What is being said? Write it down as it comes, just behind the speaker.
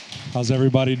How's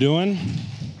everybody doing?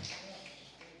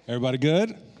 Everybody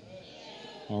good?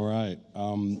 All right.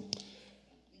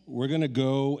 We're going to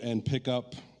go and pick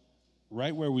up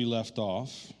right where we left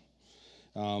off.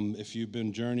 If you've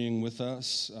been journeying with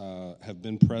us, have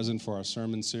been present for our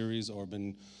sermon series, or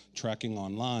been tracking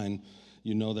online,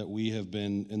 you know that we have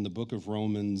been in the book of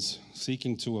Romans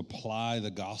seeking to apply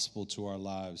the gospel to our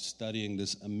lives, studying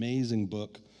this amazing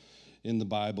book in the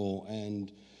Bible. And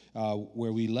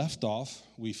where we left off,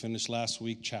 we finished last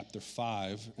week chapter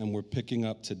 5, and we're picking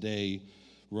up today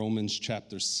Romans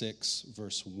chapter 6,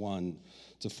 verse 1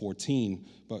 to 14.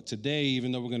 But today,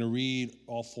 even though we're going to read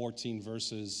all 14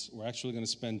 verses, we're actually going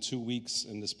to spend 2 weeks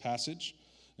in this passage.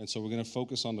 And so we're going to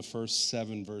focus on the first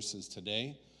 7 verses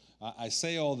today. I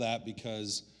say all that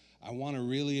because I want to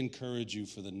really encourage you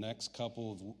for the next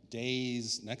couple of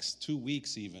days, next 2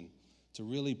 weeks even, to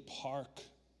really park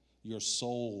your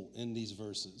soul in these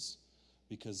verses,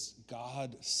 because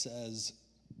God says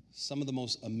some of the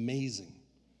most amazing,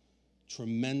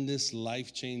 tremendous,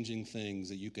 life-changing things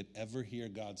that you could ever hear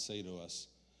God say to us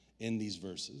in these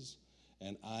verses.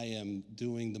 And I am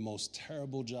doing the most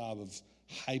terrible job of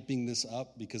hyping this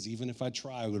up, because even if I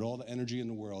try with all the energy in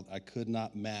the world, I could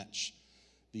not match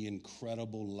the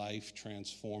incredible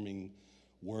life-transforming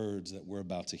words that we're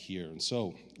about to hear. And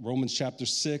so, Romans chapter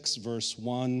 6, verse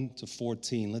 1 to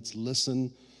 14. Let's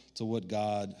listen to what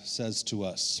God says to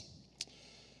us.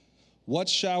 What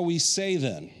shall we say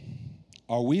then?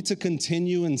 Are we to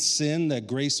continue in sin that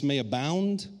grace may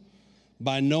abound?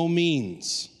 By no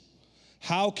means.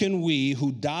 How can we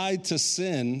who died to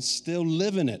sin still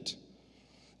live in it?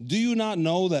 Do you not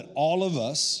know that all of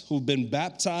us who've been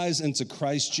baptized into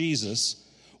Christ Jesus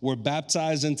were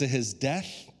baptized into his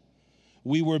death?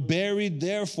 We were buried,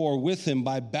 therefore, with him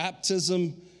by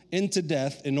baptism into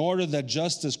death, in order that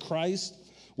just as Christ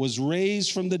was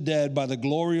raised from the dead by the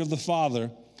glory of the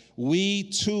Father, we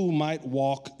too might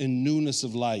walk in newness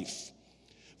of life.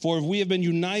 For if we have been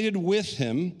united with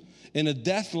him in a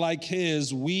death like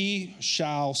his, we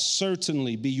shall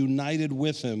certainly be united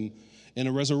with him in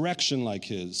a resurrection like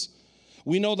his.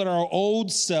 We know that our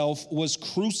old self was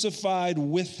crucified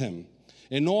with him,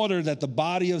 in order that the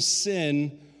body of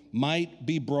sin might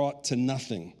be brought to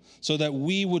nothing, so that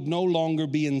we would no longer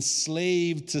be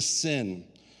enslaved to sin.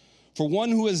 For one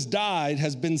who has died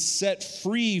has been set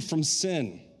free from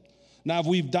sin. Now, if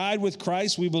we've died with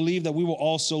Christ, we believe that we will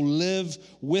also live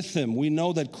with him. We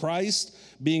know that Christ,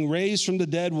 being raised from the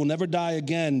dead, will never die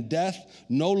again. Death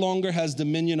no longer has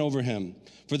dominion over him.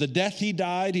 For the death he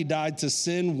died to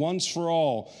sin once for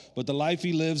all. But the life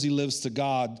he lives to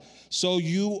God. So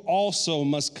you also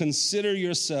must consider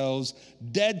yourselves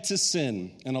dead to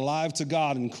sin and alive to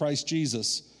God in Christ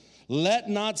Jesus. Let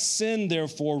not sin,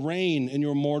 therefore, reign in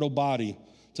your mortal body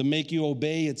to make you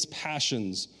obey its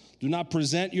passions. Do not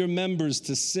present your members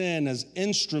to sin as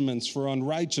instruments for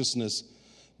unrighteousness,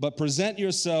 but present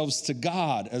yourselves to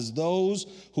God as those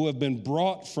who have been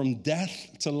brought from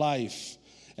death to life,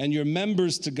 and your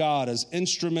members to God as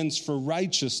instruments for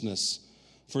righteousness.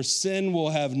 For sin will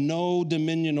have no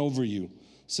dominion over you,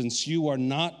 since you are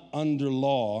not under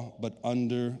law, but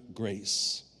under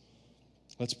grace.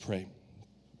 Let's pray.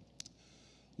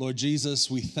 Lord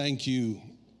Jesus, we thank you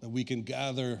that we can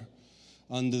gather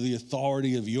under the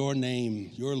authority of your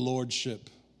name, your lordship,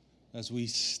 as we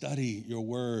study your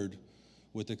word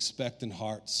with expectant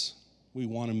hearts. We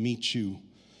want to meet you.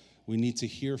 We need to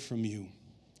hear from you.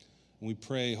 And we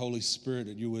pray, Holy Spirit,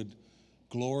 that you would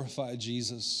glorify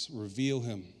Jesus, reveal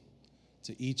him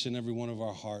to each and every one of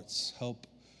our hearts. Help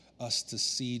us to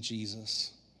see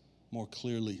Jesus more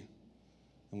clearly.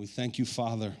 And we thank you,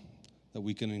 Father, that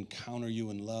we can encounter you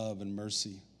in love and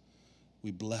mercy.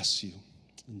 We bless you.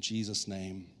 In Jesus'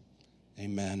 name,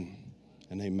 amen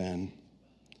and amen.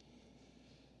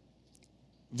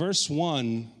 Verse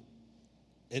 1,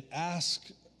 it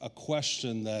asks a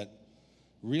question that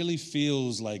really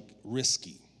feels like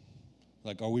risky.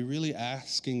 Like, are we really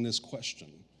asking this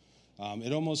question?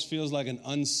 It almost feels like an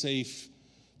unsafe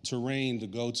terrain to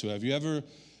go to. Have you ever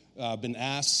been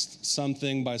asked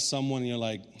something by someone and you're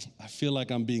like, I feel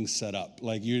like I'm being set up?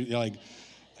 Like, you're like,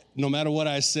 no matter what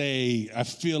I say, I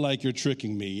feel like you're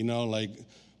tricking me. You know, like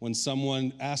when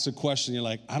someone asks a question, you're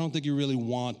like, I don't think you really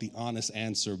want the honest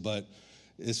answer, but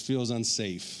it feels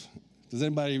unsafe. Does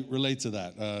anybody relate to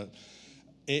that?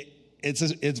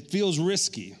 It feels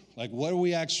risky. Like, what are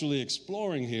we actually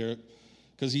exploring here?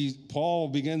 Because Paul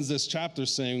begins this chapter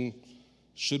saying,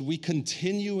 should we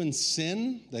continue in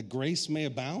sin that grace may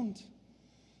abound?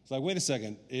 It's like, wait a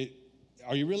second.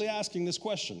 Are you really asking this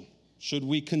question? Should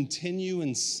we continue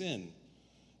in sin?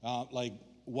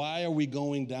 Why are we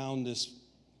going down this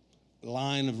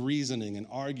line of reasoning and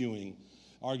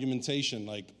argumentation.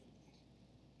 Like,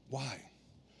 why?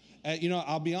 And,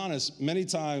 I'll be honest, many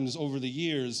times over the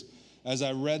years, as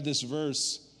I read this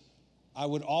verse, I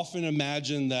would often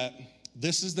imagine that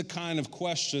this is the kind of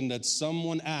question that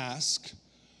someone asks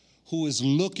who is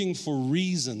looking for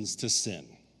reasons to sin,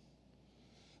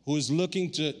 who is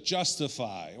looking to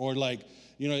justify, or like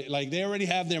they already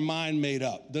have their mind made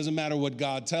up. Doesn't matter what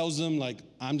God tells them, like,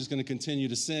 I'm just going to continue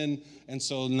to sin. And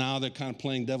so now they're kind of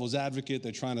playing devil's advocate.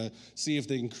 They're trying to see if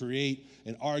they can create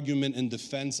an argument in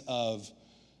defense of.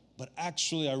 But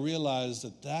actually, I realized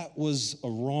that was a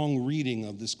wrong reading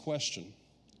of this question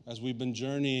as we've been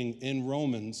journeying in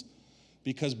Romans,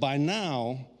 because by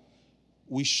now,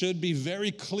 we should be very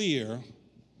clear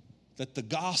that the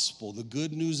gospel, the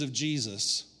good news of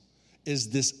Jesus, is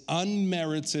this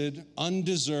unmerited,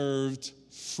 undeserved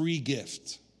free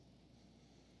gift.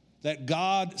 That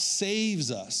God saves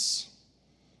us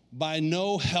by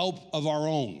no help of our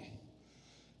own.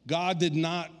 God did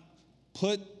not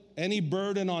put any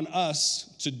burden on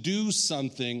us to do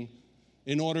something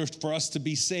in order for us to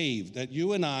be saved. That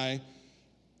you and I,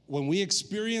 when we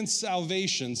experience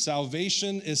salvation,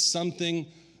 salvation is something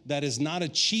that is not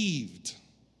achieved.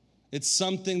 It's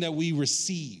something that we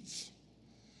receive.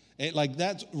 Like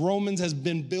that, Romans has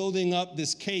been building up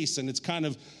this case, and it's kind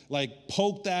of like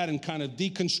poked at and kind of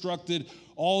deconstructed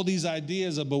all these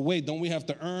ideas of, but wait, don't we have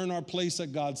to earn our place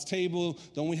at God's table?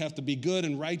 Don't we have to be good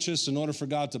and righteous in order for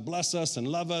God to bless us and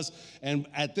love us? And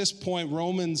at this point,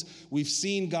 Romans, we've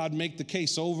seen God make the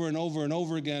case over and over and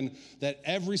over again that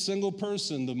every single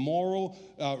person, the moral,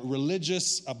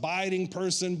 religious, abiding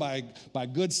person by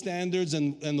good standards,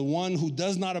 and the one who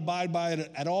does not abide by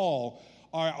it at all,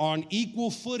 are on equal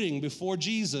footing before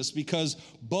Jesus, because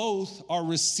both are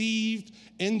received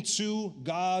into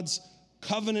God's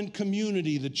covenant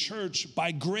community, the church,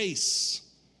 by grace.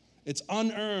 It's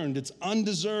unearned, it's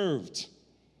undeserved.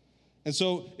 And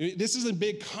so this is a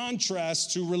big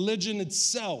contrast to religion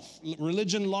itself.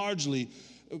 Religion largely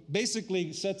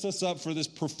basically sets us up for this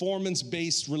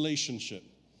performance-based relationship,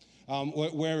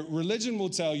 where religion will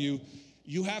tell you,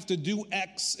 you have to do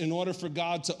X in order for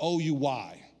God to owe you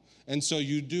Y. And so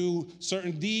you do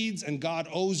certain deeds, and God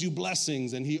owes you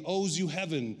blessings, and he owes you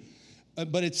heaven.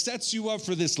 But it sets you up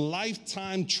for this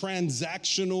lifetime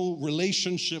transactional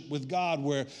relationship with God,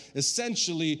 where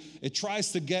essentially it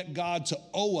tries to get God to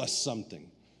owe us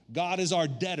something. God is our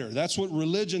debtor. That's what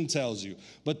religion tells you.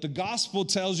 But the gospel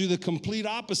tells you the complete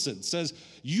opposite. It says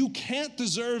you can't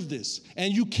deserve this,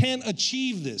 and you can't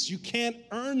achieve this. You can't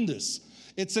earn this.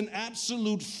 It's an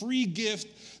absolute free gift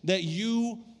that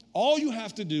all you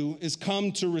have to do is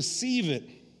come to receive it.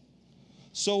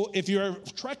 So if you're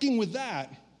trekking with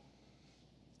that,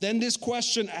 then this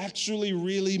question actually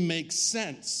really makes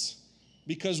sense,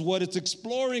 because what it's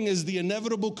exploring is the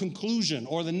inevitable conclusion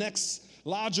or the next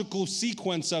logical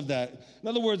sequence of that. In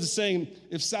other words, it's saying,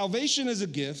 if salvation is a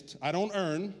gift I don't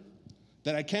earn,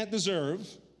 that I can't deserve,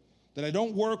 that I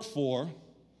don't work for,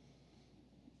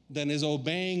 then is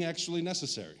obeying actually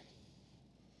necessary?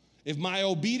 If my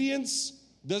obedience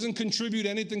doesn't contribute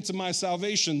anything to my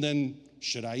salvation, then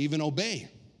should I even obey?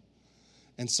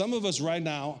 And some of us right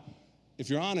now, if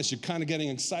you're honest, you're kind of getting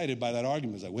excited by that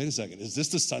argument. It's like, wait a second, is this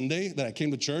the Sunday that I came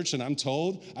to church and I'm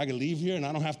told I can leave here and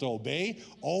I don't have to obey?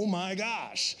 Oh my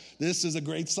gosh, this is a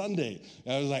great Sunday.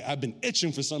 I was like, I've been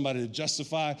itching for somebody to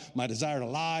justify my desire to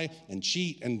lie and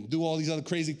cheat and do all these other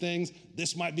crazy things.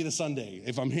 This might be the Sunday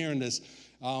if I'm hearing this.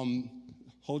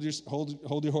 Hold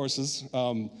your horses.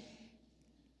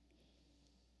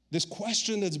 This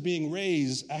question that's being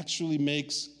raised actually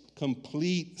makes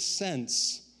complete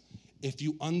sense if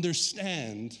you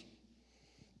understand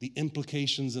the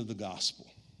implications of the gospel.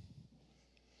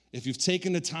 If you've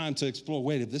taken the time to explore,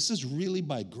 wait, if this is really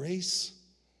by grace,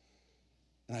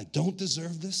 and I don't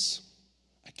deserve this,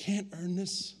 I can't earn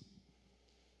this,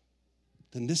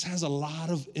 then this has a lot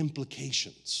of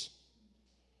implications.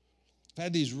 I've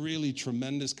had these really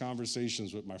tremendous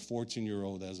conversations with my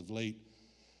 14-year-old as of late,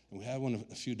 and we had one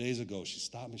a few days ago. She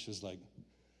stopped me, she was like,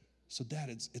 so Dad,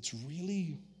 it's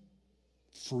really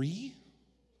free?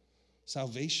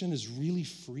 Salvation is really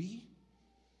free?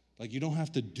 Like, you don't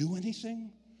have to do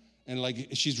anything? And like,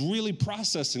 she's really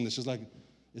processing this. She's like,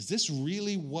 is this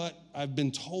really what I've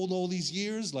been told all these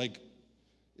years? Like,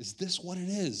 is this what it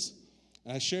is?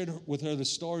 And I shared with her the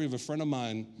story of a friend of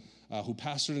mine who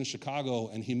pastored in Chicago,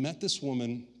 and he met this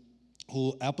woman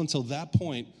who, up until that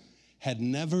point, had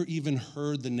never even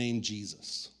heard the name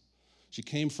Jesus. She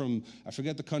came from, I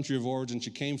forget the country of origin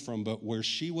she came from, but where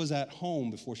she was at home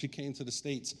before she came to the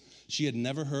States, she had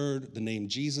never heard the name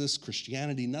Jesus,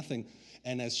 Christianity, nothing.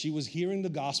 And as she was hearing the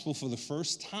gospel for the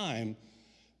first time,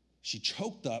 she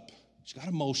choked up, she got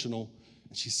emotional,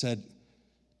 and she said,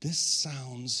 "This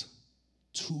sounds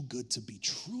too good to be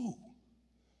true.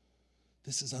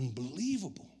 This is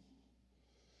unbelievable."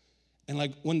 And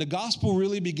like when the gospel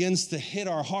really begins to hit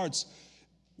our hearts,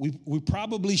 we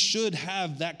probably should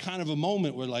have that kind of a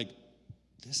moment where like,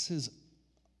 this is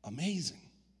amazing.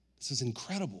 This is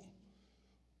incredible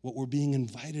what we're being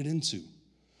invited into.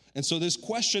 And so this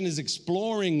question is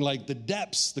exploring like the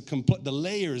depths, the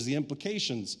layers, the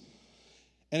implications.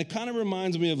 And it kind of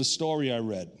reminds me of a story I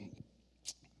read.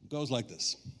 It goes like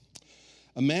this.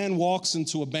 A man walks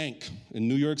into a bank in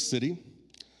New York City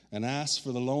and asks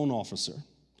for the loan officer.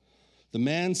 The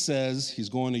man says he's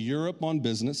going to Europe on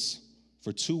business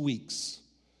for 2 weeks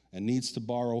and needs to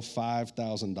borrow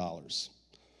 $5,000.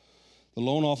 The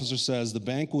loan officer says the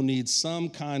bank will need some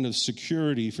kind of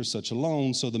security for such a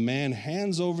loan, so the man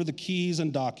hands over the keys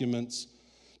and documents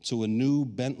to a new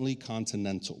Bentley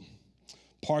Continental,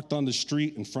 parked on the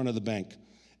street in front of the bank.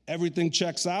 Everything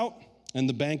checks out, and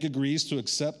the bank agrees to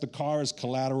accept the car as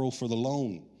collateral for the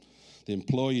loan. The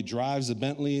employee drives the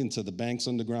Bentley into the bank's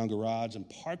underground garage and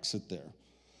parks it there.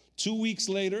 2 weeks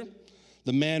later,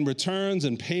 the man returns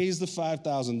and pays the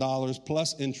 $5,000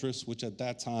 plus interest, which at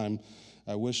that time,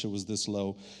 I wish it was this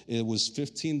low, it was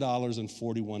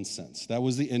 $15.41. That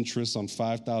was the interest on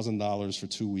 $5,000 for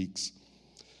 2 weeks.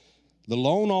 The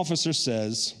loan officer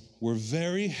says, "We're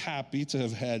very happy to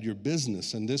have had your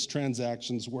business, and this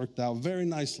transaction's worked out very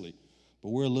nicely, but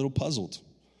we're a little puzzled.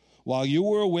 While you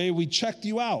were away, we checked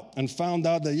you out and found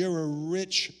out that you're a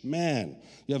rich man.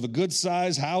 You have a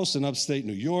good-sized house in upstate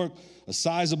New York, a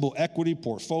sizable equity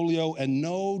portfolio, and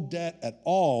no debt at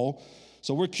all.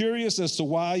 So we're curious as to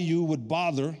why you would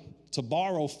bother to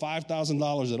borrow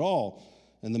 $5,000 at all."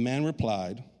 And the man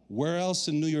replied, "Where else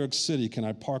in New York City can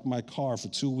I park my car for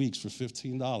 2 weeks for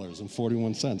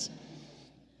 $15.41?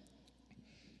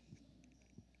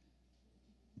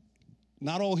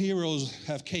 Not all heroes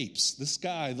have capes. This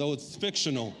guy, though it's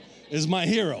fictional, is my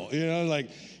hero. You know,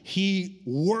 like he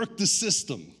worked the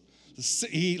system.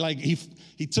 He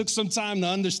took some time to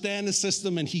understand the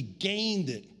system and he gained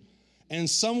it. And in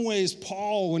some ways,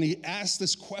 Paul, when he asked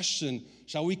this question,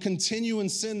 shall we continue in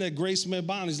sin that grace may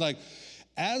abound? He's like,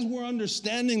 as we're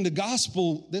understanding the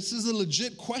gospel, this is a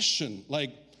legit question.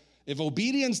 Like, if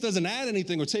obedience doesn't add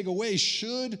anything or take away,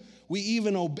 should we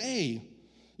even obey?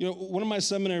 You know, one of my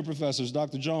seminary professors,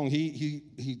 Dr. Jong, he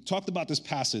talked about this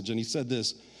passage and he said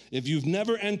this: if you've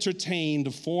never entertained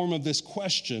a form of this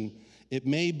question, it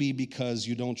may be because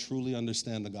you don't truly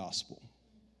understand the gospel.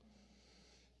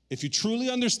 If you truly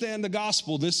understand the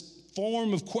gospel, this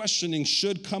form of questioning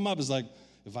should come up. It's like,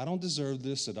 if I don't deserve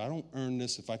this, if I don't earn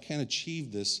this, if I can't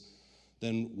achieve this,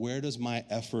 then where does my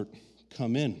effort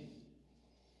come in?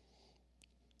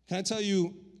 Can I tell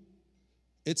you,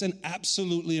 it's an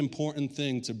absolutely important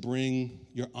thing to bring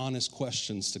your honest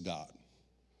questions to God,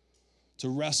 to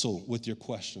wrestle with your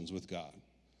questions with God.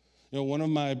 You know, one of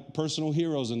my personal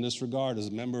heroes in this regard is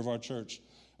a member of our church.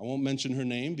 I won't mention her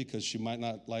name because she might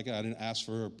not like it. I didn't ask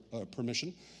for her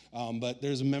permission. But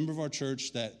there's a member of our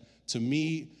church that, to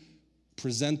me,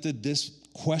 presented this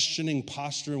questioning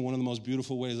posture in one of the most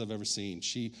beautiful ways I've ever seen.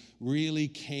 She really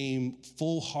came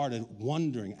full-hearted,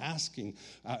 wondering, asking,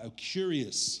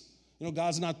 curious. You know,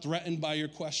 God's not threatened by your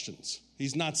questions.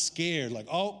 He's not scared, like,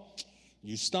 oh,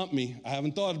 you stumped me. I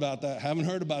haven't thought about that. I haven't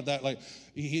heard about that. Like,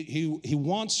 he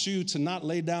wants you to not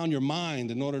lay down your mind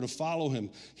in order to follow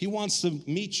him. He wants to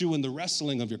meet you in the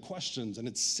wrestling of your questions, and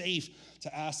it's safe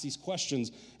to ask these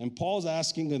questions. And Paul's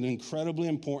asking an incredibly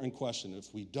important question.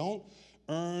 If we don't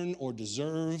earn or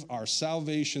deserve our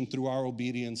salvation through our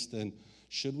obedience, then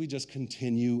should we just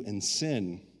continue in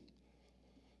sin?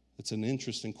 It's an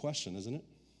interesting question, isn't it?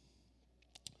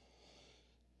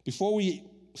 Before we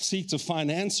seek to find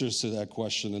answers to that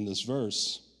question in this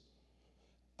verse,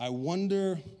 I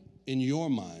wonder, in your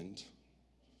mind,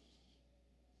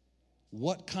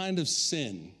 what kind of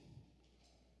sin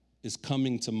is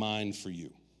coming to mind for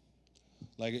you?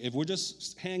 Like, if we're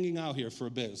just hanging out here for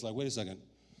a bit, it's like, wait a second.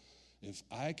 If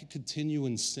I could continue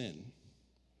in sin,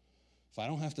 if I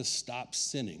don't have to stop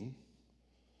sinning,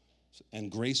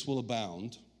 and grace will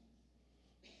abound,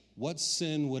 what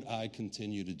sin would I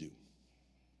continue to do?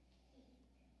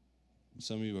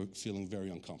 Some of you are feeling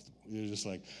very uncomfortable. You're just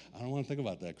like, I don't want to think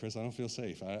about that, Chris. I don't feel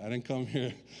safe. I didn't come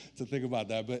here to think about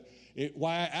that. But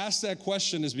why I ask that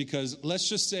question is because let's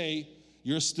just say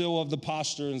you're still of the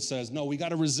posture and says, no, we got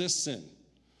to resist sin.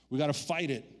 We got to fight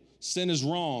it. Sin is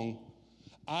wrong.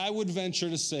 I would venture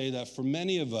to say that for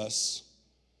many of us,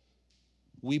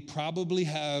 we probably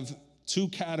have two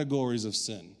categories of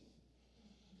sin.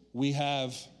 We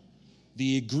have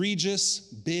the egregious,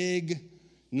 big,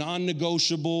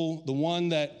 non-negotiable, the one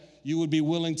that you would be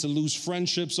willing to lose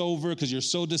friendships over because you're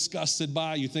so disgusted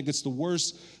by, you think it's the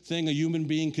worst thing a human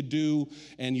being could do,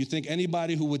 and you think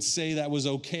anybody who would say that was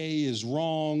okay is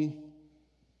wrong.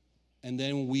 And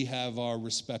then we have our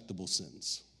respectable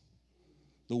sins,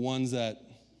 the ones that,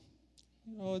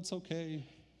 it's okay,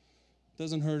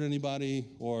 doesn't hurt anybody,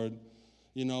 or,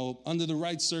 under the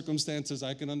right circumstances,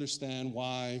 I can understand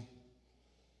why.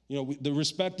 The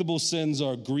respectable sins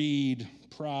are greed,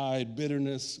 pride,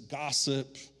 bitterness,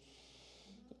 gossip.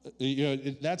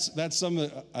 That's something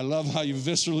that I love how you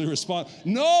viscerally respond.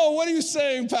 No, what are you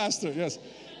saying, Pastor? Yes,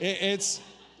 it's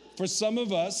for some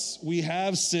of us, we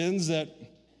have sins that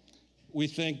we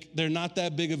think they're not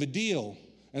that big of a deal.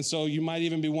 And so you might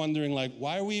even be wondering,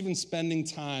 why are we even spending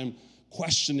time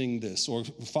questioning this or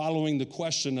following the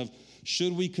question of,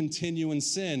 should we continue in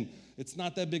sin? It's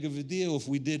not that big of a deal if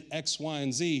we did X, Y,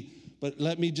 and Z. But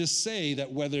let me just say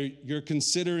that whether you're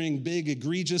considering big,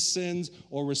 egregious sins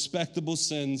or respectable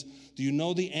sins, do you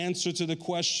know the answer to the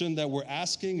question that we're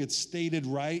asking? It's stated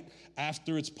right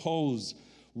after it's posed.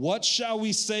 What shall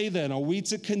we say then? Are we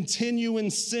to continue in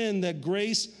sin that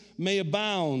grace may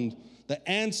abound? The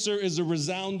answer is a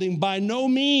resounding by no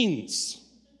means.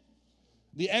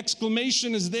 The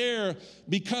exclamation is there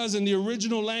because in the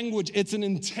original language, it's an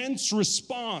intense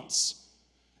response.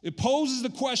 It poses the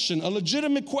question, a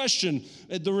legitimate question.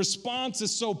 The response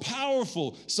is so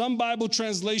powerful. Some Bible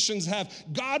translations have,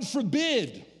 God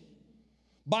forbid.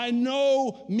 By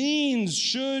no means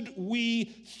should we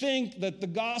think that the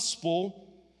gospel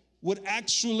would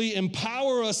actually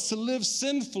empower us to live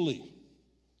sinfully.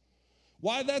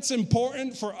 Why that's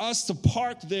important for us to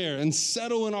park there and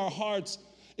settle in our hearts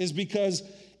is because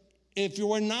if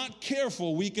we're not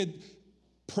careful, we could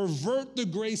pervert the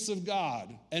grace of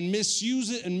God and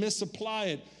misuse it and misapply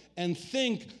it and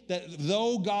think that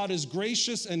though God is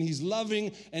gracious and he's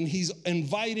loving and he's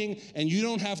inviting and you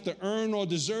don't have to earn or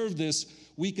deserve this,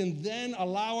 we can then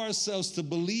allow ourselves to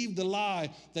believe the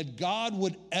lie that God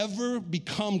would ever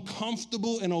become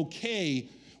comfortable and okay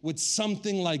with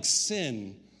something like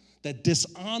sin that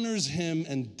dishonors him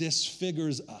and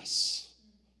disfigures us.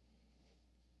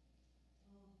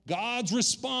 God's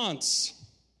response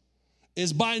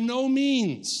is by no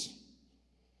means,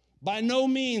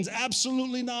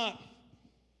 absolutely not.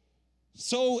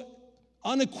 So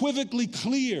unequivocally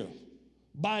clear,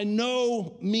 by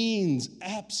no means,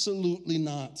 absolutely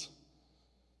not.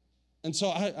 And so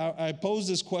I pose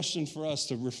this question for us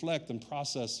to reflect and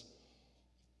process.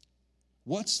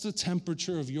 What's the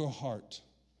temperature of your heart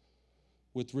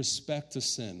with respect to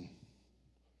sin?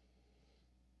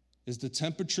 Is the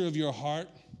temperature of your heart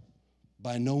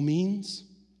by no means?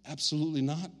 Absolutely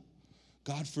not.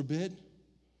 God forbid.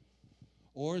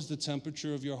 Or is the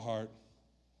temperature of your heart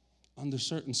under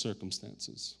certain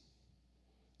circumstances?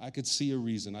 I could see a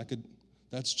reason.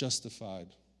 That's justified.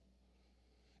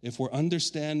 If we're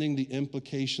understanding the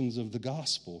implications of the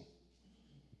gospel,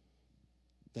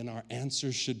 then our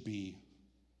answer should be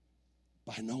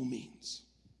by no means.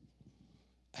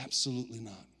 Absolutely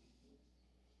not.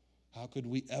 How could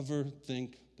we ever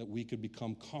think that we could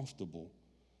become comfortable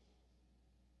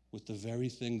with the very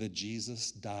thing that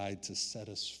Jesus died to set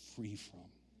us free from?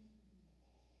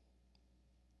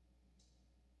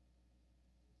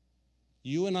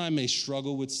 You and I may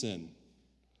struggle with sin.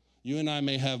 You and I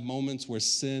may have moments where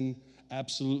sin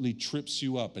absolutely trips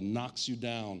you up and knocks you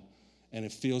down, and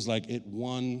it feels like it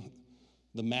won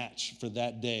the match for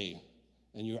that day,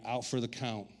 and you're out for the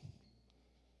count.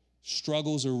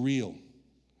 Struggles are real,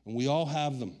 and we all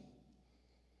have them.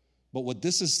 But what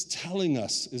this is telling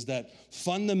us is that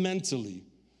fundamentally,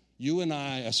 you and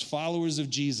I, as followers of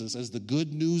Jesus, as the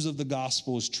good news of the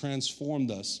gospel has transformed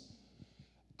us,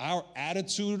 our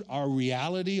attitude, our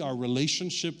reality, our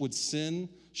relationship with sin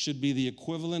should be the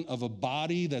equivalent of a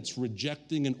body that's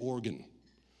rejecting an organ.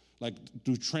 Like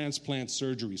through transplant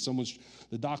surgery.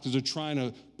 The doctors are trying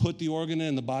to put the organ in,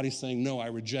 and the body's saying, no, I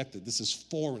reject it. This is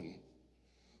foreign.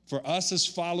 For us as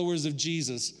followers of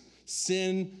Jesus,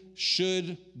 sin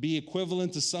should be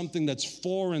equivalent to something that's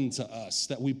foreign to us,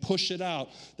 that we push it out,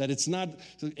 that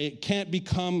it can't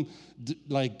become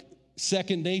like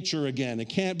second nature again. It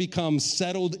can't become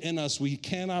settled in us. We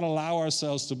cannot allow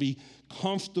ourselves to be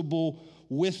comfortable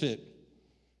with it.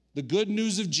 The good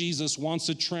news of Jesus wants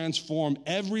to transform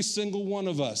every single one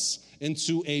of us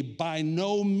into a by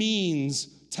no means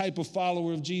type of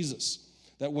follower of Jesus.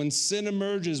 that when sin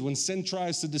emerges, when sin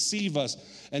tries to deceive us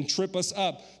and trip us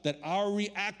up, that our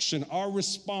reaction, our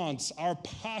response, our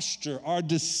posture, our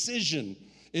decision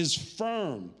is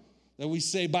firm, that we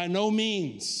say, by no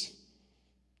means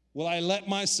will I let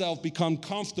myself become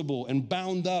comfortable and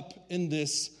bound up in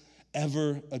this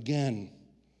ever again.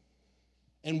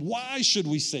 And why should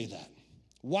we say that?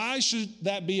 Why should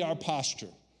that be our posture?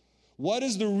 What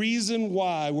is the reason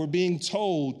why we're being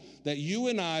told that you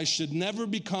and I should never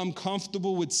become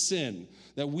comfortable with sin,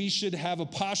 that we should have a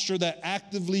posture that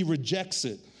actively rejects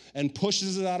it and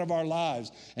pushes it out of our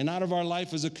lives and out of our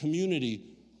life as a community?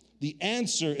 The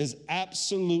answer is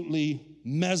absolutely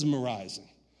mesmerizing,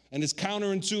 and it's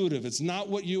counterintuitive. It's not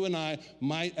what you and I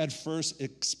might at first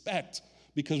expect,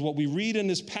 because what we read in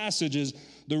this passage is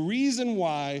the reason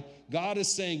why God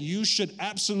is saying you should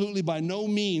absolutely by no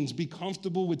means be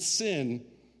comfortable with sin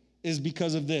is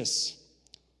because of this.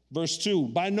 Verse 2,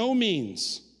 by no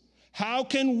means. How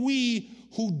can we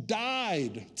who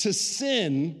died to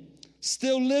sin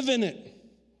still live in it?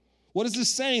 What is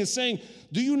this saying? It's saying,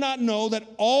 do you not know that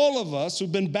all of us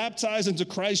who've been baptized into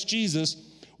Christ Jesus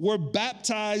were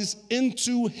baptized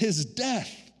into his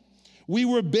death? We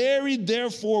were buried,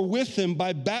 therefore, with him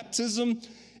by baptism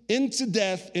into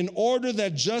death, in order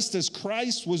that just as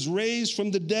Christ was raised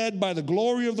from the dead by the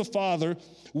glory of the Father,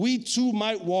 we too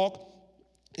might walk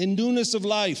in newness of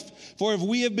life. For if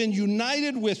we have been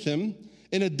united with him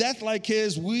in a death like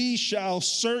his, we shall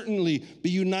certainly be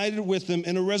united with him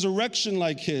in a resurrection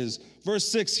like his. Verse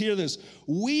 6, hear this.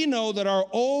 We know that our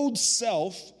old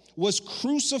self was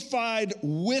crucified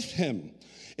with him,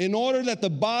 in order that the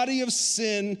body of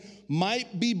sin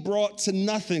might be brought to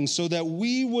nothing, so that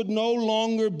we would no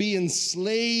longer be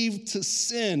enslaved to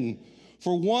sin.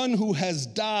 For one who has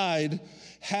died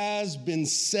has been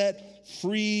set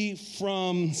free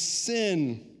from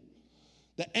sin.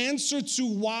 The answer to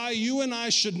why you and I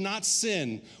should not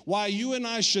sin, why you and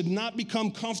I should not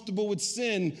become comfortable with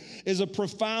sin, is a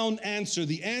profound answer.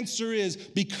 The answer is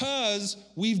because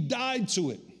we've died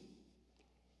to it.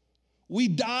 We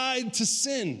died to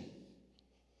sin.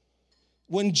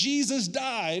 When Jesus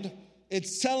died,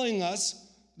 it's telling us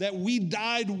that we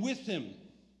died with him,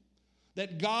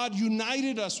 that God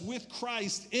united us with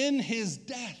Christ in his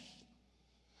death.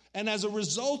 And as a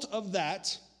result of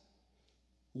that,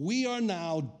 we are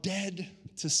now dead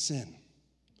to sin.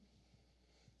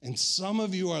 And some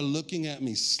of you are looking at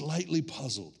me slightly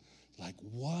puzzled, like,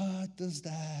 what does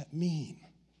that mean?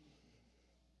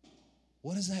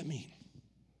 What does that mean?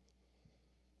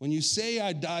 When you say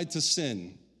I died to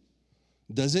sin,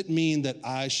 does it mean that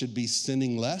I should be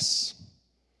sinning less?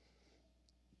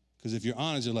 Because if you're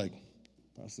honest, you're like,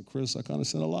 Pastor Chris, I kind of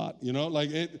sin a lot. You know,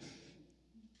 like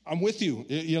I'm with you.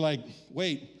 You're like,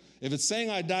 wait, if it's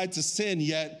saying I died to sin,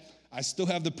 yet I still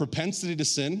have the propensity to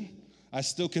sin, I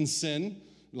still can sin,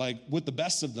 like with the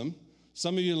best of them.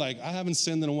 Some of you are like, I haven't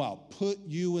sinned in a while. Put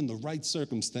you in the right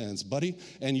circumstance, buddy,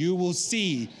 and you will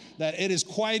see that it is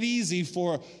quite easy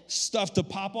for stuff to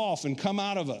pop off and come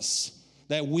out of us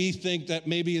that we think that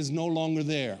maybe is no longer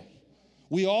there.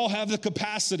 We all have the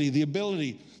capacity, the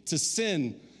ability to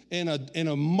sin in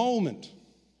a moment.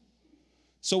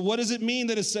 So what does it mean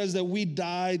that it says that we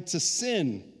died to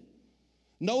sin?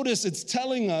 Notice it's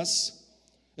telling us,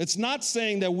 it's not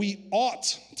saying that we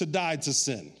ought to die to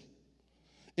sin.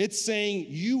 It's saying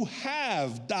you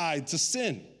have died to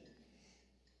sin.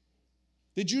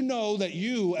 Did you know that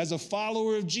you, as a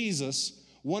follower of Jesus,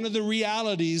 one of the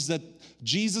realities that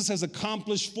Jesus has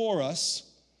accomplished for us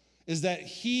is that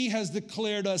he has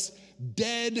declared us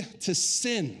dead to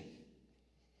sin,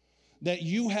 that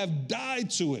you have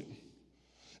died to it.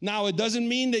 Now, it doesn't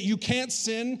mean that you can't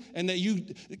sin and that you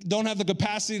don't have the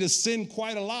capacity to sin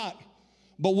quite a lot,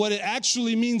 but what it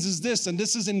actually means is this, and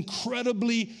this is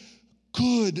incredibly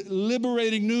good,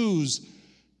 liberating news.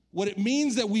 What it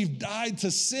means that we've died to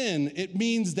sin, it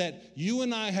means that you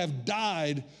and I have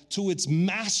died to its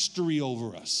mastery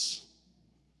over us.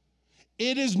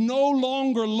 It is no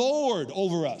longer Lord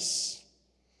over us.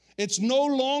 It's no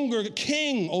longer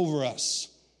king over us.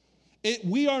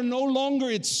 We are no longer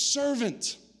its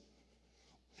servant.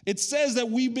 It says that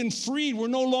we've been freed. We're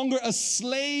no longer a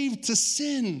slave to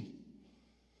sin.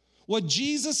 What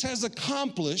Jesus has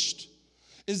accomplished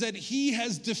is that he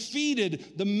has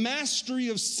defeated the mastery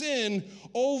of sin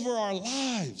over our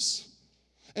lives.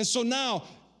 And so now,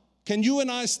 can you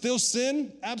and I still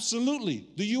sin? Absolutely.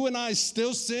 Do you and I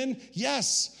still sin?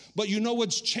 Yes. But you know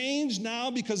what's changed now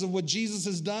because of what Jesus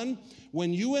has done?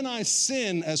 When you and I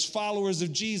sin as followers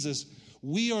of Jesus,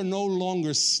 we are no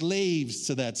longer slaves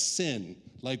to that sin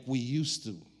like we used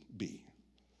to be,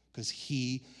 because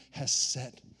he has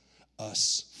set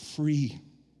us free.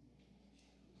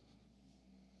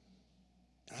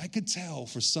 I could tell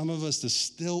for some of us this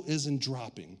still isn't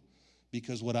dropping,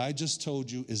 because what I just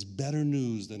told you is better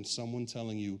news than someone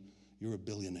telling you you're a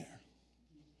billionaire.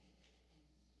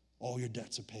 All your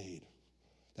debts are paid.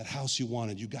 That house you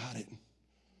wanted, you got it.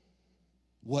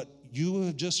 What you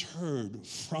have just heard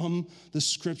from the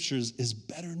scriptures is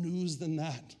better news than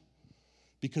that.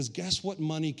 Because guess what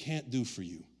money can't do for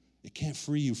you? It can't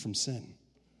free you from sin.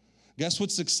 Guess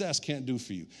what success can't do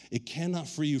for you? It cannot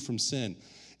free you from sin.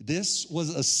 This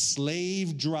was a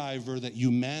slave driver that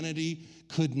humanity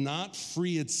could not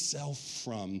free itself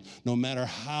from, no matter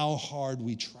how hard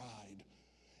we tried.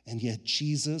 And yet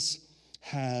Jesus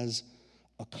has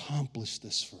accomplished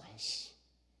this for us.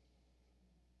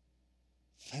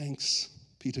 Thanks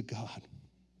be to God.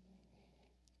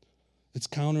 It's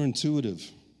counterintuitive,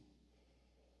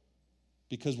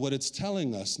 because what it's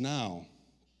telling us now,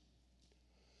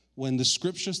 when the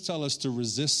scriptures tell us to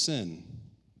resist sin,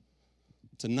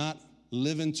 to not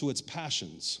live into its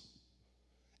passions,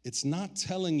 it's not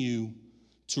telling you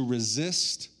to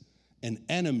resist an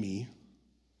enemy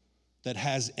that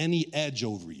has any edge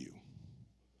over you.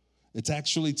 It's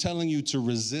actually telling you to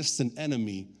resist an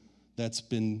enemy that's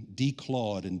been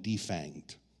declawed and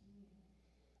defanged.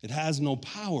 It has no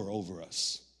power over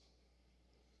us.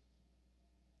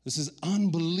 This is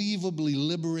unbelievably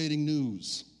liberating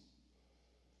news.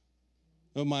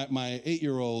 My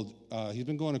 8-year-old, he's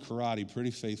been going to karate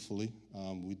pretty faithfully.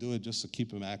 We do it just to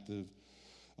keep him active,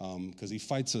 because he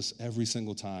fights us every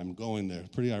single time going there.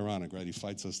 Pretty ironic, right? He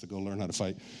fights us to go learn how to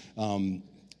fight.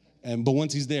 But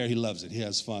once he's there, he loves it. He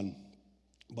has fun.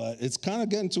 But it's kind of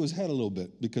getting to his head a little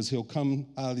bit, because he'll come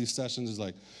out of these sessions, he's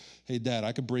like, hey, Dad,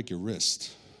 I could break your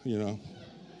wrist, you know?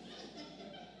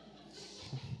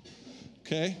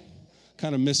 Okay?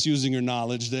 Kind of misusing your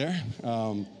knowledge there.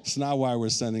 It's not why we're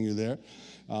sending you there.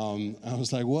 I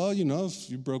was like, well, you know, if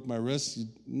you broke my wrist, you'd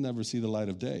never see the light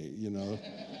of day, you know?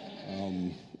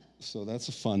 So that's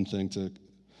a fun thing to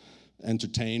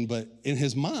entertain. But in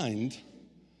his mind,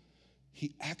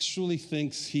 he actually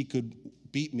thinks he could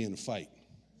beat me in a fight.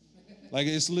 Like,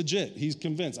 it's legit. He's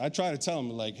convinced. I try to tell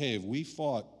him, like, hey, if we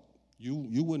fought,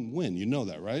 you wouldn't win. You know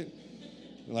that, right?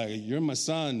 Like, you're my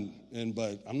son,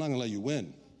 but I'm not going to let you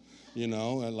win. You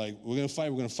know, and like, we're going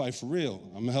to fight for real.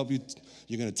 I'm going to help you.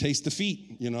 You're going to taste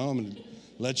defeat. You know, I'm going to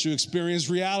let you experience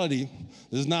reality.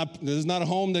 This is not a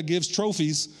home that gives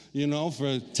trophies, you know,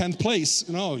 for 10th place.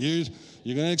 No, you're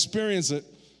going to experience it.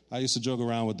 I used to joke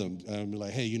around with them and be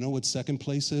like, hey, you know what second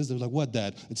place is? They're like, what,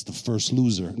 Dad? It's the first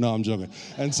loser. No, I'm joking.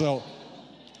 And so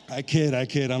I kid.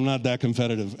 I'm not that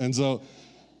competitive. And so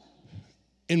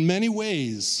in many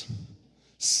ways,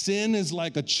 sin is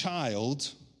like a child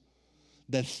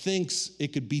that thinks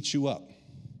it could beat you up,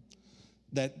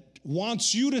 that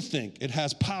wants you to think it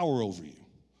has power over you,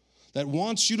 that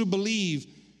wants you to believe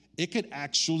it could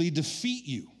actually defeat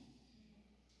you.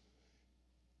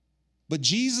 But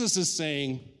Jesus is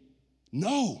saying,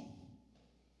 no,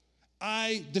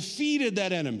 I defeated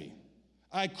that enemy.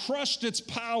 I crushed its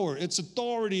power, its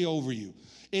authority over you.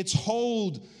 Its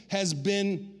hold has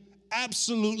been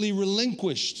absolutely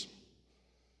relinquished.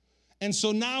 And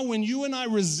so now when you and I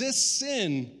resist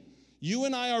sin, you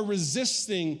and I are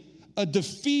resisting a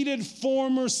defeated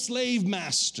former slave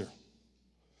master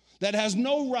that has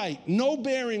no right, no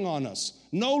bearing on us,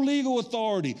 no legal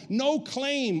authority, no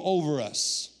claim over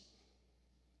us.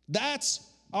 That's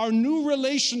our new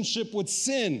relationship with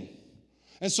sin.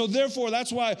 And so therefore,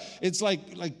 that's why it's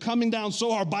like coming down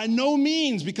so hard. By no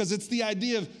means, because it's the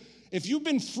idea of, if you've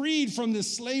been freed from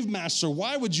this slave master,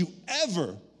 why would you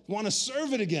ever want to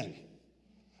serve it again?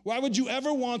 Why would you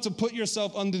ever want to put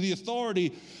yourself under the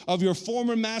authority of your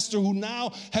former master, who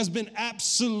now has been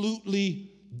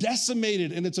absolutely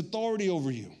decimated in its authority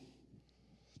over you?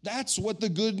 That's what the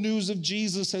good news of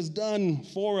Jesus has done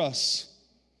for us.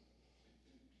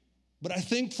 But I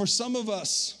think for some of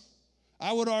us,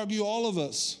 I would argue all of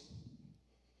us,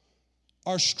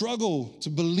 our struggle to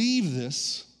believe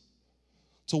this,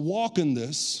 to walk in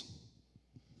this,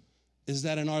 is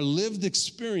that in our lived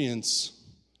experience,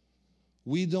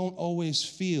 we don't always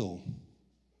feel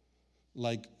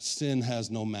like sin has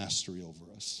no mastery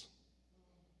over us.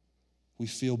 We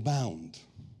feel bound.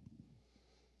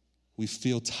 We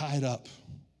feel tied up.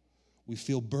 We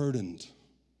feel burdened.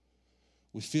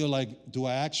 We feel like, do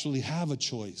I actually have a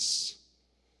choice?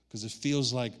 Because it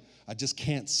feels like I just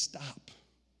can't stop.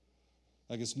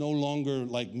 Like it's no longer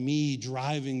like me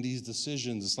driving these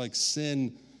decisions. It's like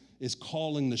sin is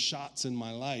calling the shots in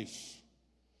my life.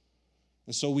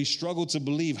 And so we struggle to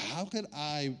believe, how could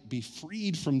I be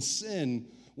freed from sin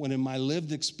when in my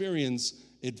lived experience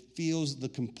it feels the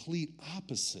complete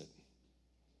opposite?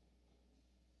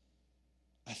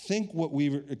 I think what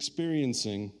we're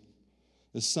experiencing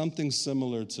is something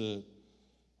similar to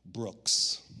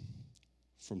Brooks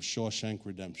from Shawshank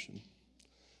Redemption.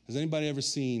 Has anybody ever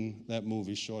seen that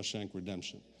movie, Shawshank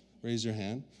Redemption? Raise your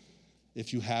hand.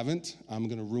 If you haven't, I'm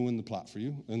going to ruin the plot for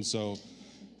you. And so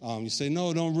you say,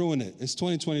 no, don't ruin it. It's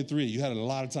 2023. You had a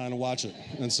lot of time to watch it.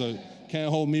 And so can't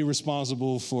hold me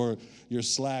responsible for your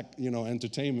slack,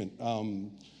 entertainment.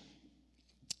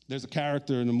 There's a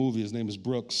character in the movie. His name is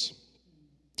Brooks.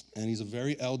 And he's a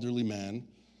very elderly man.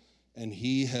 And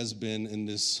he has been in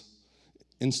this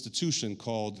institution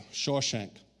called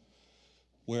Shawshank,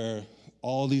 where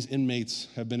all these inmates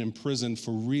have been imprisoned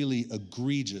for really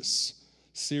egregious,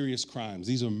 serious crimes.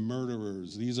 These are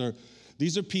murderers. These are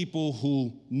people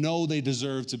who know they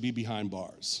deserve to be behind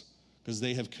bars because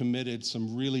they have committed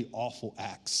some really awful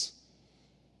acts.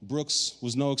 Brooks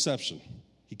was no exception.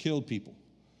 He killed people.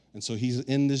 And so he's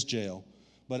in this jail.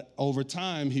 But over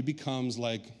time, he becomes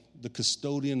like the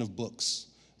custodian of books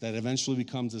that eventually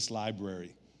becomes this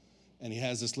library. And he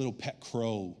has this little pet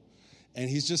crow. And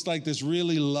he's just like this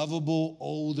really lovable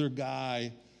older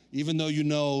guy, even though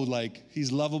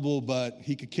he's lovable, but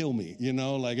he could kill me,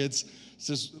 it's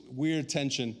this weird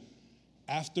tension.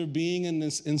 After being in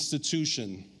this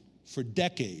institution for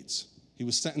decades, he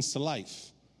was sentenced to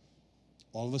life.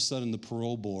 All of a sudden, the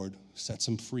parole board sets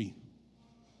him free.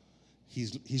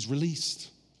 He's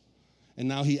released. And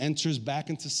now he enters back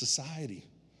into society.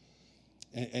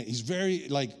 And he's very,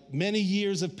 many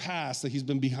years have passed that he's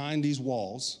been behind these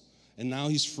walls. And now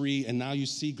he's free, and now you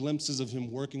see glimpses of him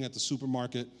working at the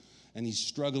supermarket, and he's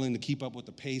struggling to keep up with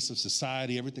the pace of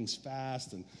society. Everything's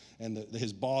fast, and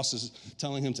his boss is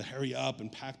telling him to hurry up and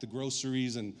pack the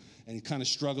groceries, and he's kind of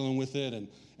struggling with it.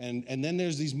 And then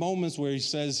there's these moments where he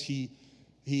says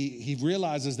he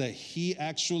realizes that he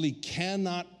actually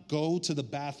cannot go to the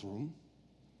bathroom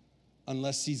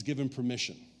unless he's given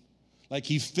permission. Like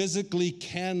he physically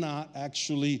cannot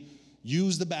actually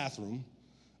use the bathroom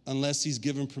unless he's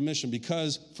given permission,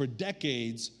 because for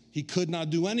decades he could not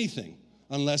do anything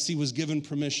unless he was given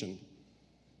permission.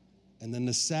 And then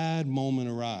the sad moment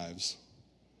arrives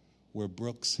where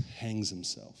Brooks hangs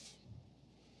himself.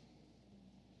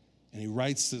 And he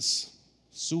writes this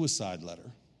suicide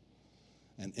letter.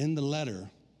 And in the letter,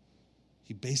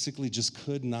 he basically just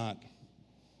could not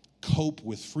cope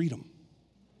with freedom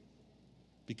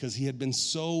because he had been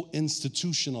so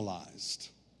institutionalized.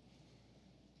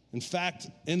 In fact,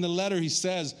 in the letter he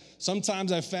says,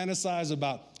 sometimes I fantasize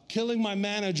about killing my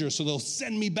manager so they'll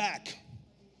send me back.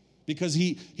 Because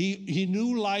he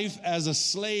knew life as a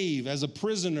slave, as a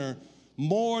prisoner,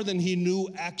 more than he knew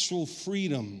actual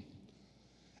freedom.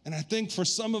 And I think for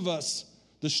some of us,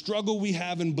 the struggle we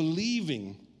have in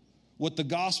believing what the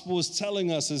gospel is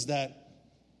telling us is that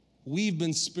we've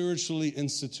been spiritually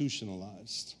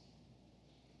institutionalized.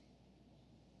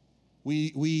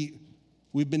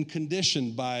 We've been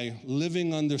conditioned by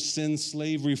living under sin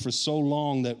slavery for so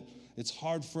long that it's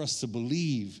hard for us to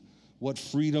believe what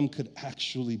freedom could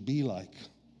actually be like.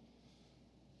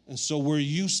 And so we're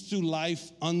used to life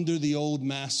under the old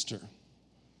master.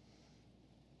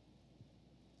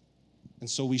 And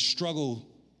so we struggle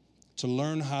to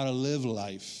learn how to live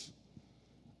life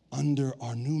under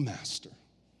our new master,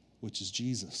 which is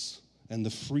Jesus, and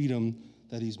the freedom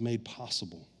that he's made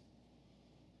possible.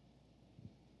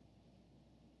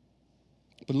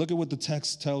 But look at what the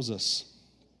text tells us.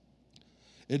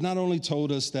 It not only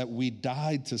told us that we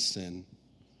died to sin,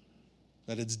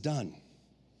 that it's done.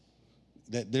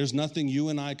 That there's nothing you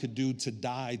and I could do to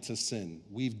die to sin.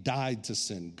 We've died to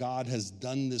sin. God has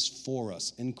done this for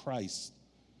us in Christ.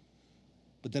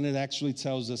 But then it actually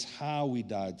tells us how we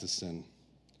died to sin.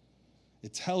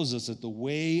 It tells us that the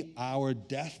way our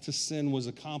death to sin was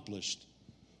accomplished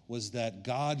was that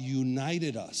God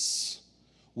united us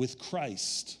with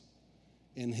Christ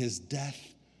in his death,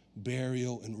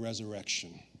 burial, and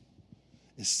resurrection.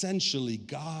 Essentially,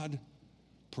 God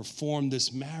performed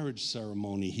this marriage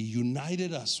ceremony. He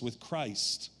united us with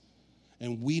Christ,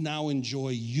 and we now enjoy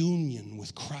union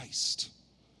with Christ.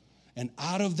 And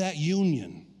out of that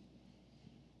union,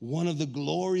 one of the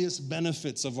glorious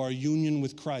benefits of our union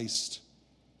with Christ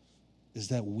is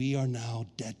that we are now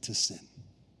dead to sin.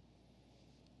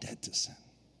 Dead to sin.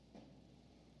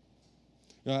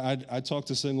 I talk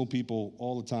to single people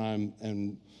all the time,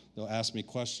 and they'll ask me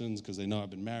questions because they know I've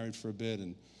been married for a bit,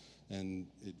 and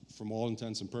from all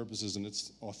intents and purposes, and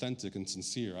it's authentic and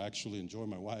sincere. I actually enjoy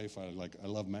my wife. I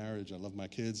love marriage. I love my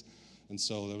kids. And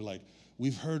so they were like,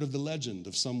 we've heard of the legend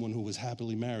of someone who was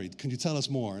happily married. Can you tell us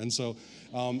more? And so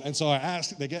I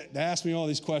ask. They ask me all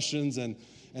these questions, and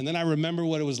then I remember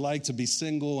what it was like to be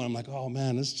single, and I'm like, oh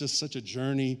man, it's just such a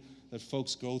journey that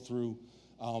folks go through.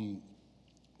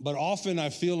 But often I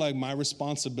feel like my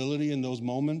responsibility in those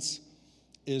moments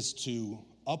is to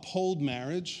uphold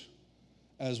marriage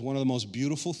as one of the most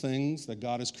beautiful things that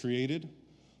God has created,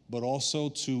 but also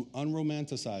to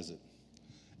unromanticize it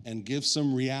and give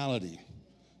some reality,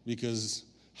 because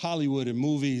Hollywood and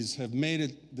movies have made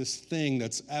it this thing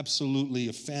that's absolutely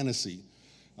a fantasy.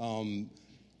 And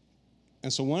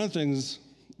so one of the things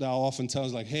that I'll often tell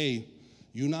is like, hey,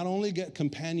 you not only get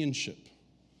companionship,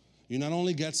 you not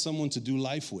only get someone to do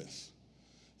life with,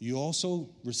 you also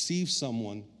receive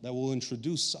someone that will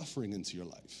introduce suffering into your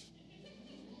life.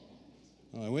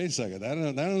 I'm like, wait a second,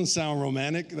 that doesn't sound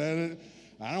romantic.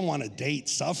 I don't want to date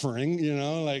suffering,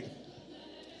 like.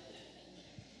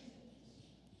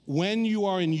 When you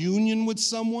are in union with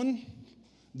someone,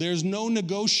 there's no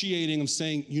negotiating of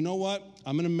saying, you know what,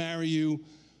 I'm going to marry you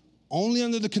only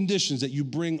under the conditions that you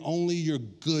bring only your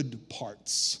good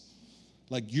parts,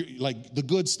 like the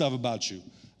good stuff about you.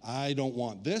 I don't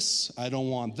want this, I don't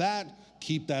want that,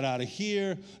 keep that out of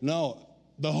here. No,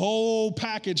 the whole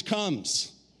package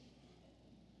comes.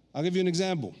 I'll give you an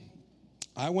example.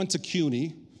 I went to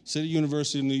CUNY, City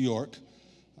University of New York.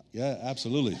 Yeah,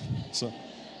 absolutely. So,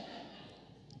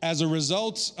 as a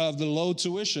result of the low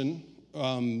tuition,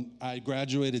 I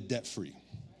graduated debt-free.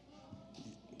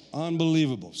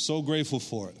 Unbelievable. So grateful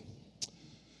for it.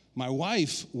 My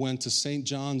wife went to St.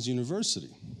 John's University,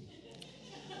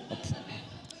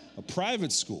 a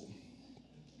private school.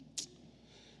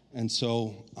 And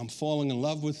so I'm falling in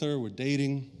love with her. We're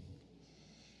dating.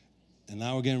 And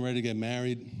now we're getting ready to get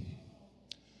married.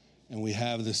 And we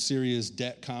have this serious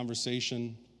debt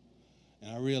conversation.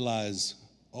 And I realize,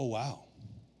 oh, wow.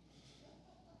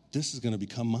 This is going to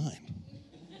become mine.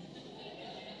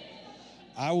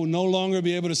 I will no longer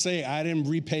be able to say I didn't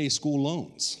repay school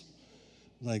loans.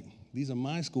 Like, these are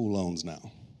my school loans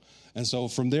now. And so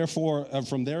from there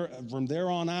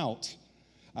on out,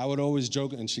 I would always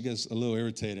joke, and she gets a little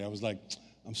irritated. I was like,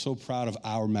 I'm so proud of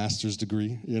our master's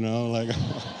degree, like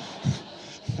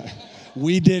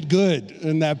we did good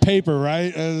in that paper,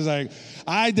 right? It was like,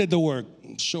 I did the work.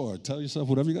 Sure, tell yourself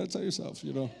whatever you got to tell yourself,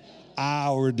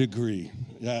 Our degree.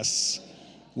 Yes,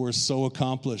 we're so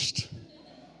accomplished.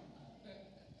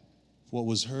 What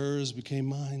was hers became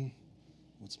mine.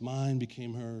 What's mine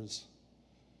became hers.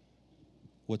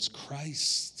 What's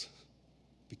Christ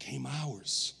became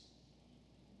ours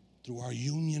through our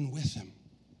union with him.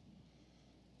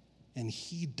 And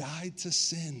he died to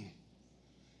sin,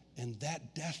 and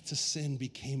that death to sin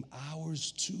became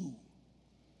ours too.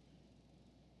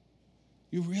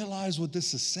 You realize what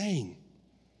this is saying?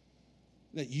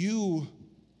 That you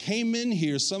came in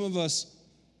here, some of us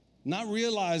not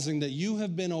realizing that you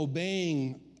have been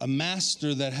obeying a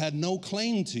master that had no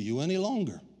claim to you any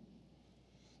longer.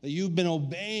 That you've been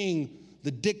obeying the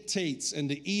dictates and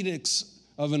the edicts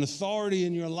of an authority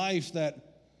in your life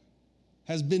that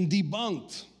has been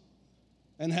debunked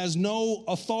and has no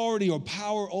authority or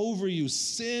power over you.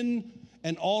 Sin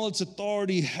and all its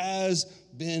authority has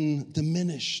been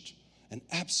diminished and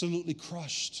absolutely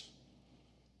crushed.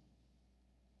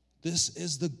 This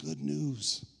is the good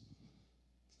news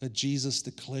that Jesus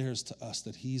declares to us,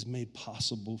 that he's made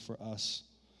possible for us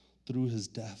through his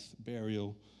death,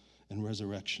 burial, and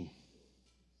resurrection.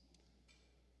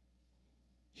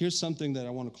 Here's something that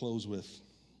I want to close with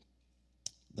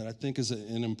that I think is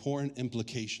an important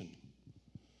implication.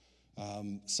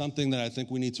 Something that I think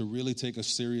we need to really take a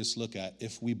serious look at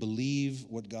if we believe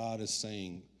what God is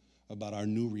saying about our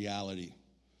new reality,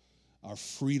 our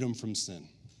freedom from sin.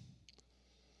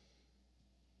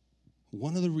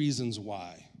 One of the reasons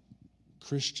why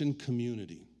Christian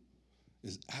community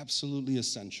is absolutely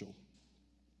essential,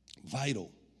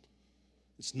 vital,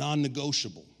 it's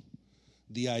non-negotiable.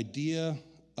 The idea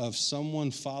of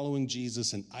someone following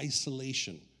Jesus in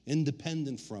isolation,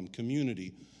 independent from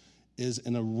community, is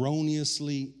an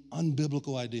erroneously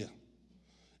unbiblical idea.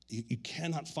 You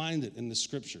cannot find it in the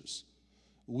scriptures.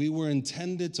 We were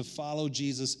intended to follow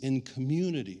Jesus in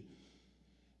community.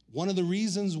 One of the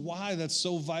reasons why that's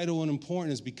so vital and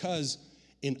important is because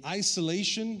in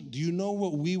isolation, do you know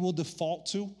what we will default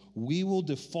to? We will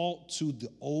default to the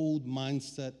old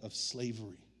mindset of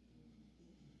slavery,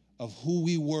 of who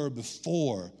we were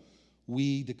before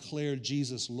we declared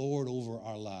Jesus Lord over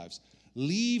our lives.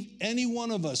 Leave any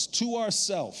one of us to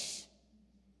ourselves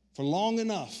for long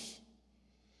enough,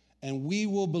 and we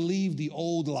will believe the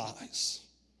old lies,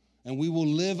 and we will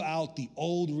live out the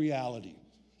old reality.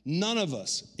 None of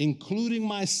us, including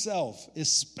myself,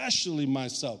 especially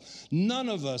myself, none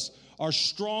of us are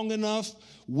strong enough,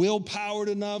 willpowered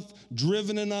enough,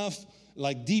 driven enough,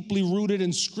 like deeply rooted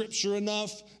in Scripture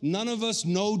enough. None of us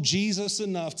know Jesus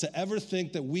enough to ever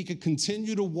think that we could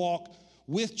continue to walk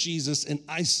with Jesus in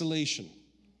isolation.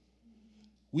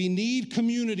 We need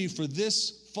community for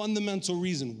this fundamental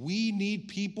reason. We need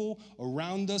people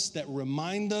around us that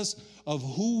remind us of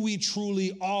who we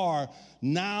truly are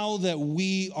now that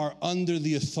we are under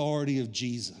the authority of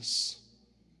Jesus.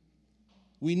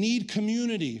 We need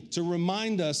community to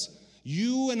remind us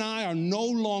you and I are no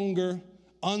longer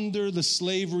under the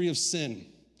slavery of sin.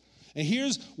 And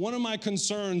here's one of my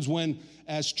concerns when,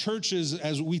 as churches,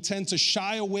 as we tend to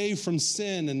shy away from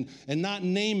sin and not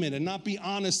name it and not be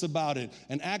honest about it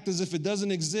and act as if it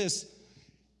doesn't exist,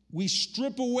 we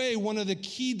strip away one of the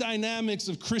key dynamics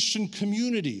of Christian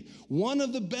community. One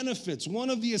of the benefits, one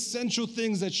of the essential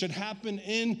things that should happen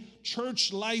in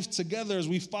church life together as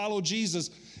we follow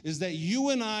Jesus is that you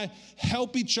and I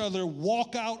help each other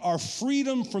walk out our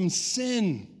freedom from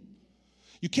sin.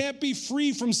 You can't be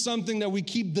free from something that we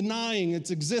keep denying its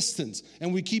existence,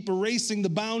 and we keep erasing the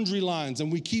boundary lines,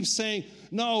 and we keep saying,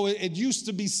 no, it used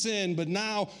to be sin, but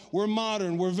now we're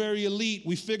modern, we're very elite,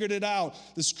 we figured it out,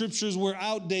 the scriptures were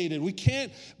outdated. We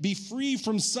can't be free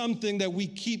from something that we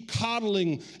keep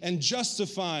coddling and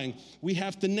justifying. We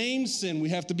have to name sin, we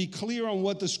have to be clear on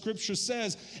what the scripture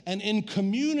says, and in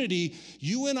community,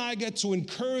 you and I get to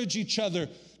encourage each other.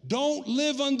 Don't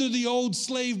live under the old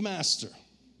slave master.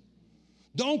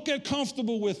 Don't get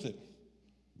comfortable with it.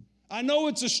 I know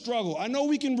it's a struggle. I know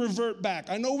we can revert back.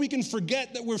 I know we can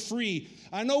forget that we're free.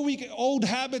 I know old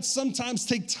habits sometimes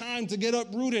take time to get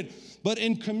uprooted. But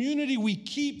in community, we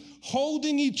keep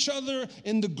holding each other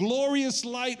in the glorious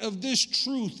light of this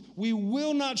truth. We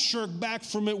will not shirk back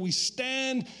from it. We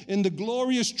stand in the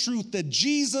glorious truth that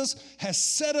Jesus has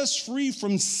set us free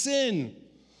from sin,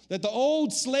 that the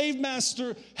old slave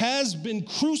master has been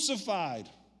crucified.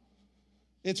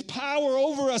 Its power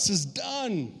over us is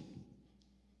done.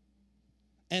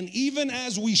 And even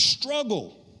as we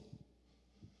struggle,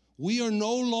 we are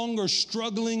no longer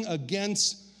struggling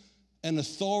against an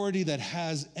authority that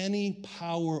has any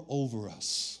power over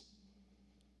us,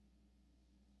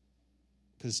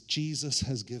 because Jesus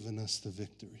has given us the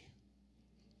victory.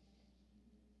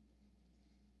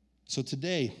 So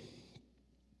today,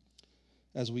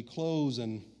 as we close,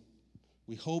 and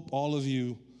we hope all of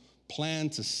you plan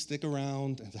to stick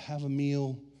around and to have a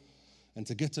meal and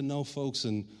to get to know folks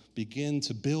and begin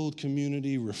to build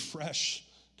community, refresh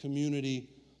community.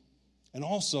 And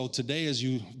also today, as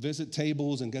you visit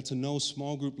tables and get to know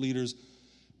small group leaders,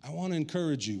 I want to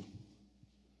encourage you.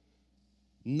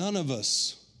 None of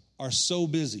us are so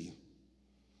busy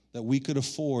that we could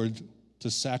afford to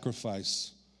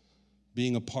sacrifice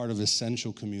being a part of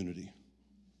essential community.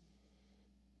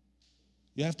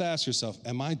 You have to ask yourself,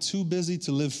 am I too busy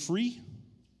to live free?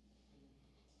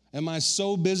 Am I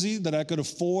so busy that I could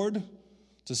afford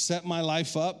to set my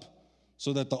life up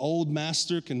so that the old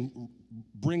master can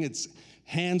bring its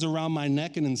hands around my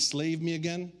neck and enslave me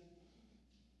again?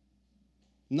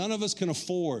 None of us can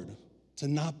afford to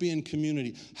not be in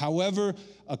community. However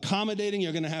accommodating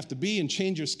you're going to have to be and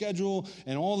change your schedule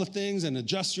and all the things and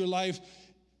adjust your life,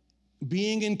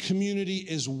 being in community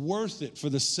is worth it for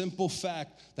the simple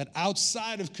fact that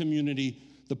outside of community,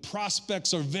 the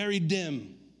prospects are very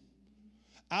dim.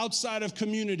 Outside of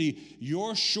community,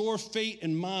 your sure fate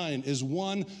and mine is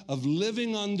one of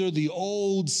living under the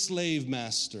old slave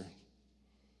master.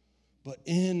 But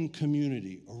in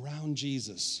community, around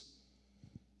Jesus,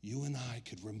 you and I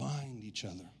could remind each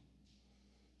other,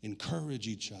 encourage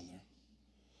each other,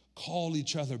 call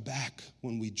each other back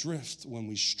when we drift, when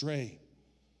we stray,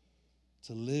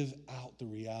 to live out the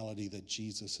reality that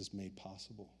Jesus has made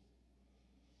possible.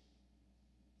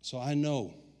 So I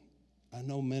know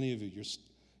many of you,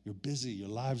 you're busy, your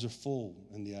lives are full,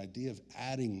 and the idea of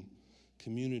adding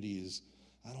community is,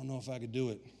 I don't know if I could do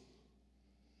it.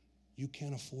 You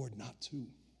can't afford not to.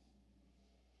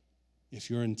 If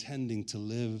you're intending to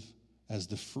live as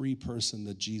the free person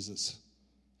that Jesus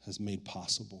has made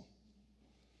possible.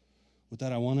 With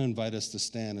that, I want to invite us to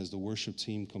stand as the worship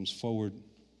team comes forward.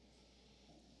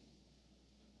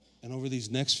 And over these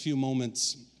next few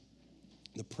moments,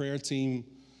 the prayer team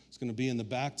is going to be in the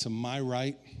back to my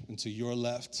right and to your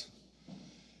left.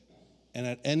 And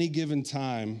at any given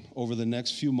time over the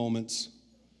next few moments,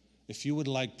 if you would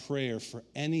like prayer for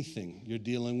anything you're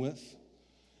dealing with,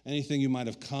 anything you might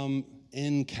have come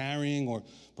in carrying, or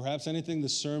perhaps anything the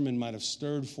sermon might have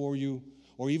stirred for you,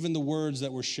 or even the words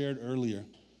that were shared earlier,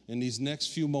 in these next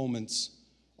few moments,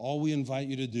 all we invite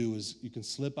you to do is you can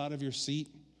slip out of your seat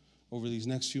over these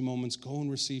next few moments, go and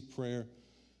receive prayer.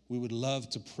 We would love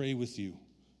to pray with you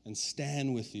and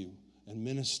stand with you and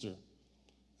minister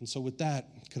And so with that,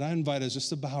 could I invite us just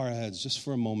to bow our heads just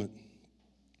for a moment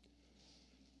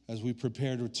as we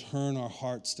prepare to turn our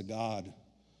hearts to God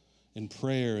in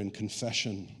prayer and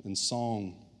confession and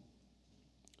song.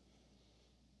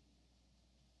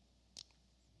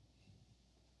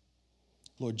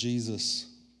 Lord Jesus,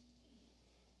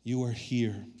 you are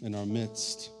here in our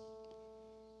midst.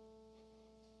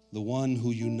 The one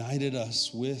who united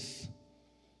us with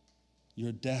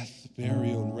your death,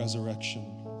 burial, and resurrection.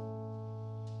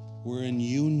 We're in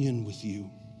union with you.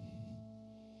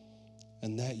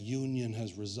 And that union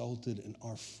has resulted in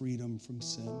our freedom from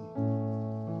sin.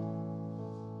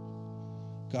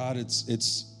 God, it's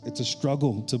a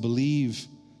struggle to believe,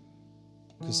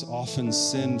 because often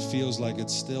sin feels like it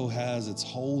still has its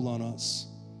hold on us.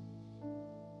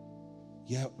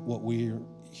 Yet what we're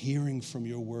hearing from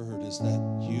your word is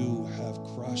that you have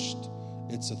crushed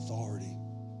its authority.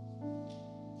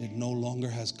 It no longer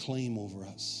has claim over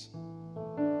us.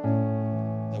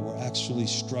 That we're actually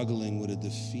struggling with a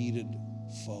defeated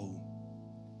foe.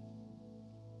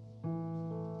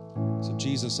 So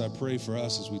Jesus, I pray for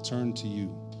us as we turn to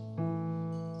you.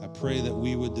 I pray that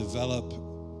we would develop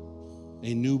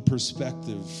a new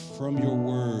perspective from your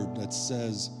word that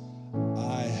says,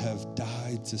 I have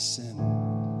died to sin.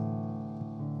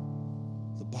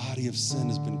 The body of sin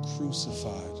has been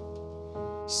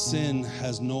crucified. Sin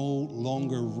has no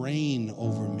longer reign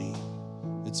over me.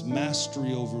 Its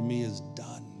mastery over me is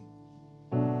done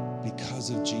because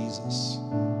of Jesus.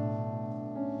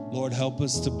 Lord, help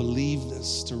us to believe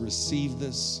this, to receive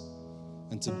this,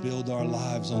 and to build our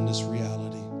lives on this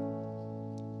reality.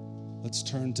 Let's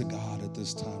turn to God at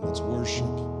this time. Let's worship.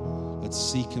 Let's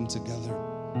seek him together.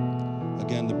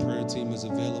 Again, the prayer team is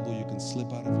available. You can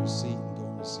slip out of your seat and go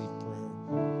and receive